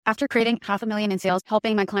After creating 500,000 in sales,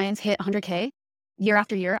 helping my clients hit 100K year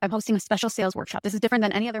after year, I'm hosting a special sales workshop. This is different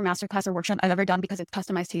than any other masterclass or workshop I've ever done because it's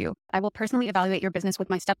customized to you. I will personally evaluate your business with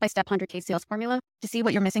my step-by-step 100K sales formula to see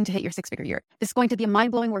what you're missing to hit your six-figure year. This is going to be a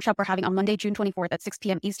mind-blowing workshop we're having on Monday, June 24th at 6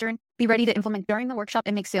 p.m. Eastern. Be ready to implement during the workshop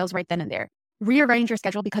and make sales right then and there. Rearrange your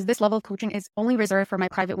schedule because this level of coaching is only reserved for my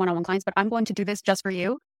private one-on-one clients, but I'm going to do this just for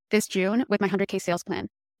you this June with my 100K sales plan.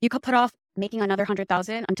 You could put off making another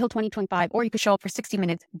 100,000 until 2025, or you could show up for 60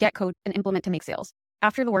 minutes, get code, and implement to make sales.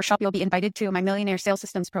 After the workshop, you'll be invited to my Millionaire Sales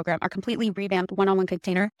Systems program, our completely revamped one-on-one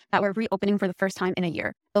container that we're reopening for the first time in a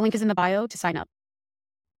year. The link is in the bio to sign up.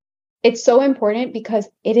 It's so important because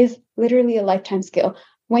it is literally a lifetime skill.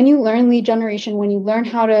 When you learn lead generation, when you learn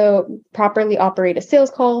how to properly operate a sales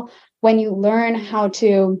call, when you learn how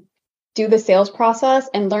to do the sales process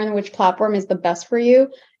and learn which platform is the best for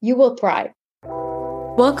you, you will thrive.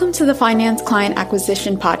 Welcome to the Finance Client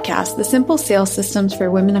Acquisition Podcast, the simple sales systems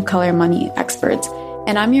for women of color money experts.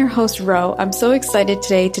 And I'm your host, Ro. I'm so excited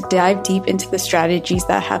today to dive deep into the strategies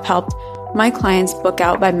that have helped my clients book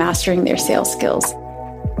out by mastering their sales skills.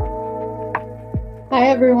 Hi,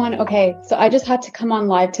 everyone. Okay, so I just had to come on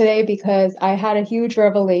live today because I had a huge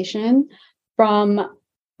revelation from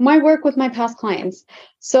my work with my past clients.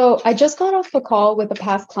 So I just got off a call with a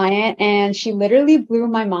past client and she literally blew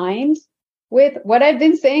my mind with what I've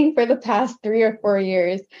been saying for the past 3 or 4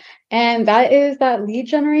 years. And that is that lead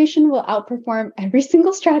generation will outperform every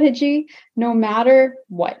single strategy, no matter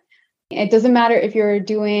what. It doesn't matter if you're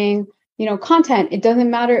doing, content. It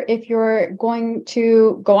doesn't matter if you're going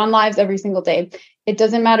to go on lives every single day. It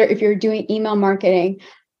doesn't matter if you're doing email marketing.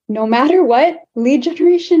 No matter what, lead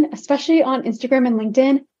generation, especially on Instagram and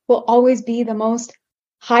LinkedIn, will always be the most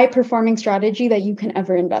high performing strategy that you can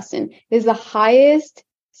ever invest in. It is the highest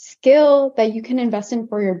skill that you can invest in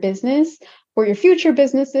for your business, for your future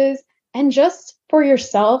businesses, and just for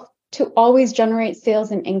yourself to always generate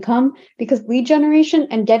sales and income, because lead generation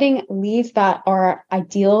and getting leads that are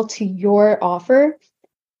ideal to your offer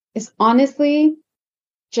is honestly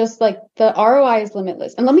just like the ROI is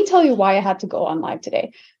limitless. And let me tell you why I had to go on live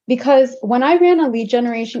today. Because when I ran a lead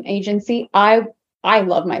generation agency, I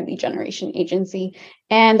love my lead generation agency.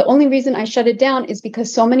 And the only reason I shut it down is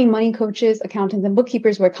because so many money coaches, accountants, and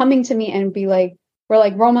bookkeepers were coming to me and we're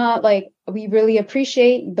like, Roma, we really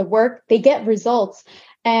appreciate the work. They get results.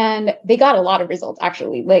 And they got a lot of results,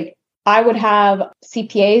 actually. I would have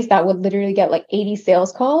CPAs that would literally get 80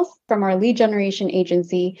 sales calls from our lead generation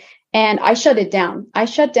agency. And I shut it down. I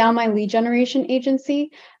shut down my lead generation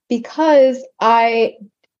agency because I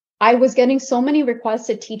was getting so many requests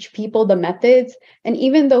to teach people the methods. And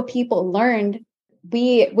even though people learned,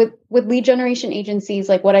 with lead generation agencies,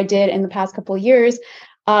 like what I did in the past couple of years,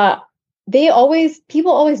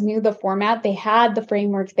 people always knew the format. They had the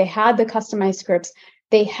frameworks, they had the customized scripts,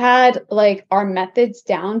 they had our methods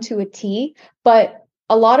down to a T. But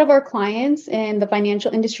a lot of our clients in the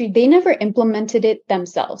financial industry, they never implemented it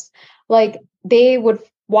themselves. They would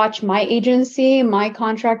watch my agency, my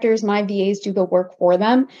contractors, my VAs do the work for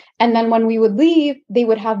them. And then when we would leave, they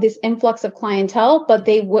would have this influx of clientele, but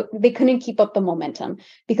they couldn't keep up the momentum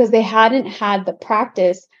because they hadn't had the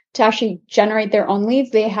practice to actually generate their own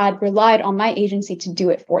leads. They had relied on my agency to do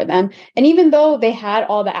it for them. And even though they had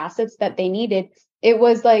all the assets that they needed, it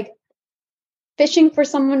was like fishing for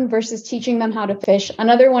someone versus teaching them how to fish.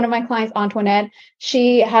 Another one of my clients, Antoinette,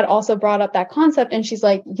 she had also brought up that concept. And she's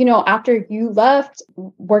like, after you left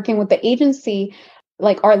working with the agency,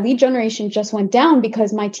 our lead generation just went down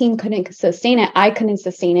because my team couldn't sustain it. I couldn't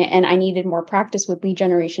sustain it. And I needed more practice with lead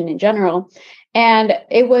generation in general. And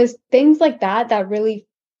it was things like that that really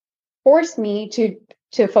forced me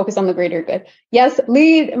to focus on the greater good. Yes,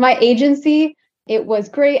 my agency, it was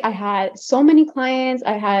great. I had so many clients.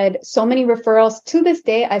 I had so many referrals. To this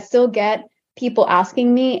day, I still get people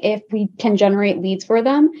asking me if we can generate leads for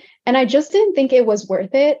them. And I just didn't think it was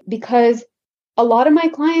worth it because a lot of my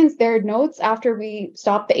clients, their notes after we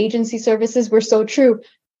stopped the agency services were so true.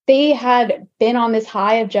 They had been on this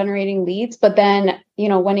high of generating leads, but then,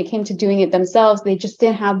 when it came to doing it themselves, they just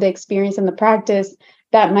didn't have the experience and the practice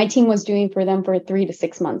that my team was doing for them for 3 to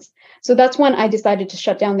 6 months. So that's when I decided to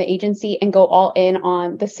shut down the agency and go all in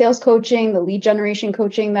on the sales coaching, the lead generation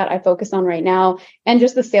coaching that I focus on right now, and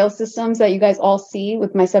just the sales systems that you guys all see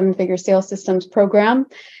with my 7-figure sales systems program.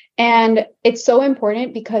 And it's so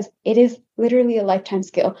important because it is literally a lifetime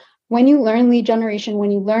skill. When you learn lead generation,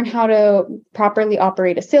 when you learn how to properly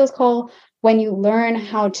operate a sales call, when you learn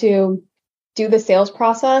how to do the sales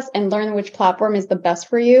process and learn which platform is the best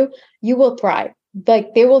for you, you will thrive.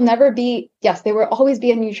 There will never be, yes, there will always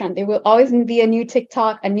be a new trend. There will always be a new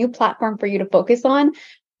TikTok, a new platform for you to focus on.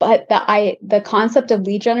 but the concept of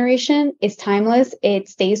lead generation is timeless. It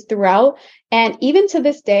stays throughout. And even to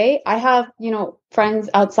this day, I have, friends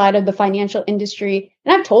outside of the financial industry,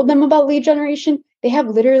 and I've told them about lead generation. They have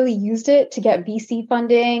literally used it to get VC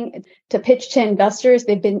funding, to pitch to investors.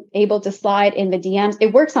 They've been able to slide in the DMs.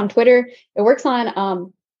 It works on Twitter. It works on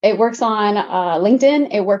LinkedIn.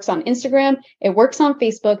 It works on Instagram. It works on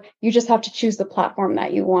Facebook. You just have to choose the platform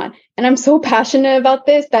that you want. And I'm so passionate about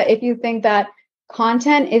this that if you think that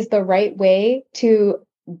content is the right way to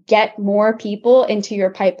get more people into your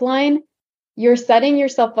pipeline, you're setting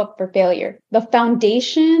yourself up for failure. The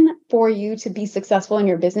foundation for you to be successful in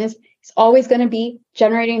your business is always going to be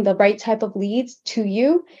generating the right type of leads to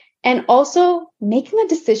you. And also making a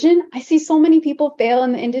decision. I see so many people fail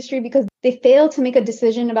in the industry because they fail to make a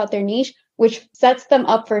decision about their niche, which sets them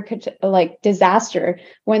up for disaster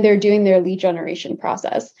when they're doing their lead generation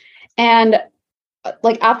process. And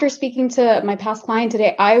after speaking to my past client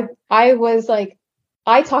today, I was like,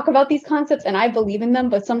 I talk about these concepts and I believe in them,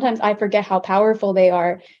 but sometimes I forget how powerful they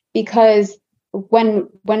are, because when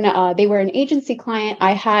they were an agency client,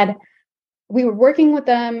 we were working with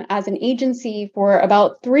them as an agency for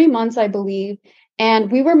about 3 months, I believe.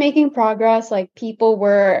 And we were making progress, like people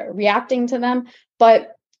were reacting to them.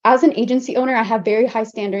 But as an agency owner, I have very high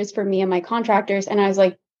standards for me and my contractors. And I was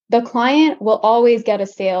like, the client will always get a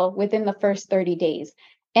sale within the first 30 days.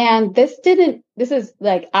 And this is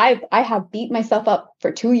like, I have beat myself up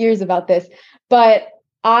for 2 years about this, but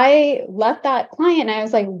I left that client and I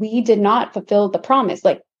was like, we did not fulfill the promise.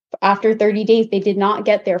 Like after 30 days, they did not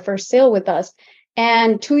get their first sale with us.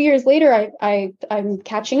 And 2 years later, I'm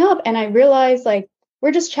catching up and I realized, like,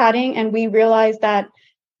 we're just chatting and we realized that,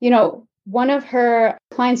 one of her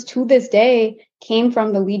clients to this day came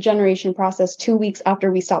from the lead generation process 2 weeks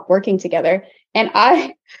after we stopped working together. And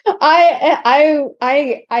I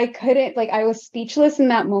couldn't, I was speechless in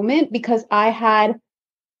that moment, because I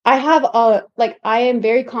am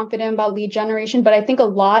very confident about lead generation, but I think a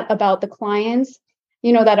lot about the clients,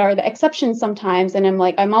 that are the exceptions sometimes. And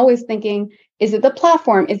I'm always thinking, is it the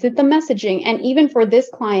platform? Is it the messaging? And even for this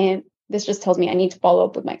client, this just tells me I need to follow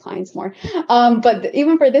up with my clients more. But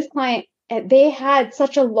even for this client, they had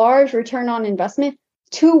such a large return on investment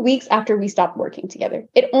 2 weeks after we stopped working together.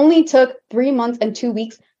 It only took 3 months and 2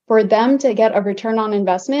 weeks for them to get a return on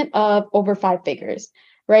investment of over 5 figures,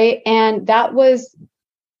 right? And that's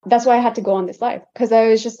why I had to go on this live, because I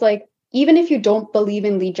was just like, even if you don't believe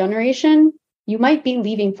in lead generation, you might be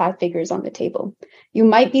leaving 5 figures on the table. You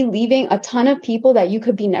might be leaving a ton of people that you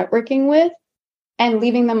could be networking with and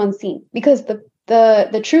leaving them unseen, because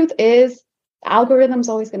the truth is, the algorithm's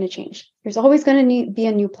always going to change. There's always going to be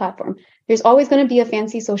a new platform. There's always going to be a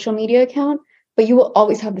fancy social media account, but you will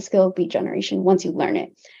always have the skill of lead generation once you learn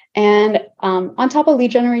it. And on top of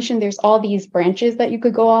lead generation, there's all these branches that you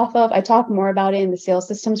could go off of. I talk more about it in the sales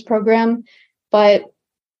systems program, but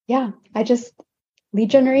yeah,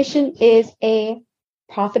 lead generation is a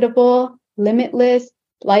profitable, limitless,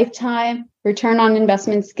 lifetime return on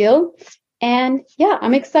investment skill. And yeah,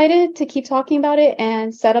 I'm excited to keep talking about it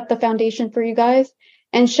and set up the foundation for you guys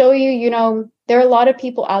and show you, there are a lot of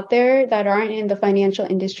people out there that aren't in the financial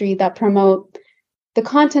industry that promote the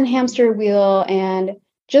content hamster wheel and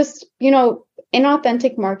just,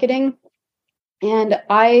 inauthentic marketing. And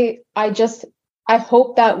I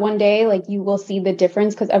hope that one day, you will see the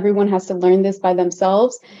difference, because everyone has to learn this by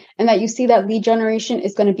themselves, and that you see that lead generation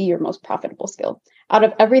is going to be your most profitable skill. Out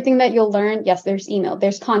of everything that you'll learn, yes, there's email,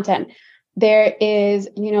 there's content. There is,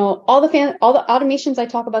 all the automations I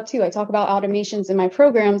talk about too. I talk about automations in my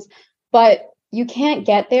programs, but you can't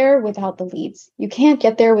get there without the leads. You can't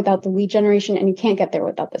get there without the lead generation, and you can't get there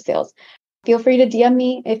without the sales. Feel free to DM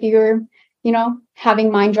me if you're,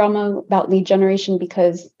 having mind drama about lead generation,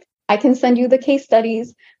 because I can send you the case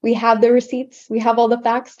studies. We have the receipts. We have all the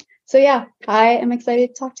facts. So yeah, I am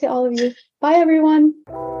excited to talk to all of you. Bye, everyone.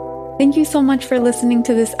 Thank you so much for listening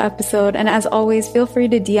to this episode. And as always, feel free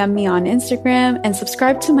to DM me on Instagram and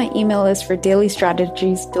subscribe to my email list for daily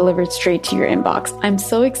strategies delivered straight to your inbox. I'm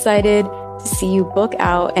so excited to see you book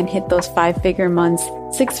out and hit those 5-figure months,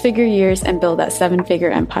 6-figure years, and build that 7-figure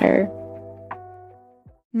empire.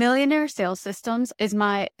 Millionaire Sales Systems is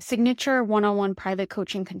my signature one-on-one private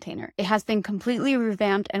coaching container. It has been completely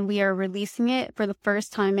revamped and we are releasing it for the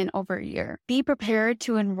first time in over a year. Be prepared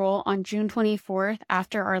to enroll on June 24th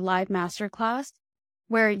after our live masterclass,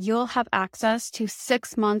 where you'll have access to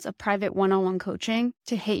 6 months of private one-on-one coaching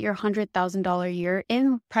to hit your $100,000 year.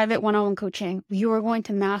 In private one-on-one coaching, you are going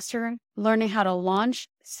to master learning how to launch,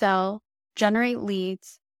 sell, generate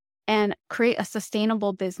leads, and create a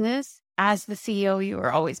sustainable business as the CEO you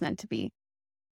were always meant to be.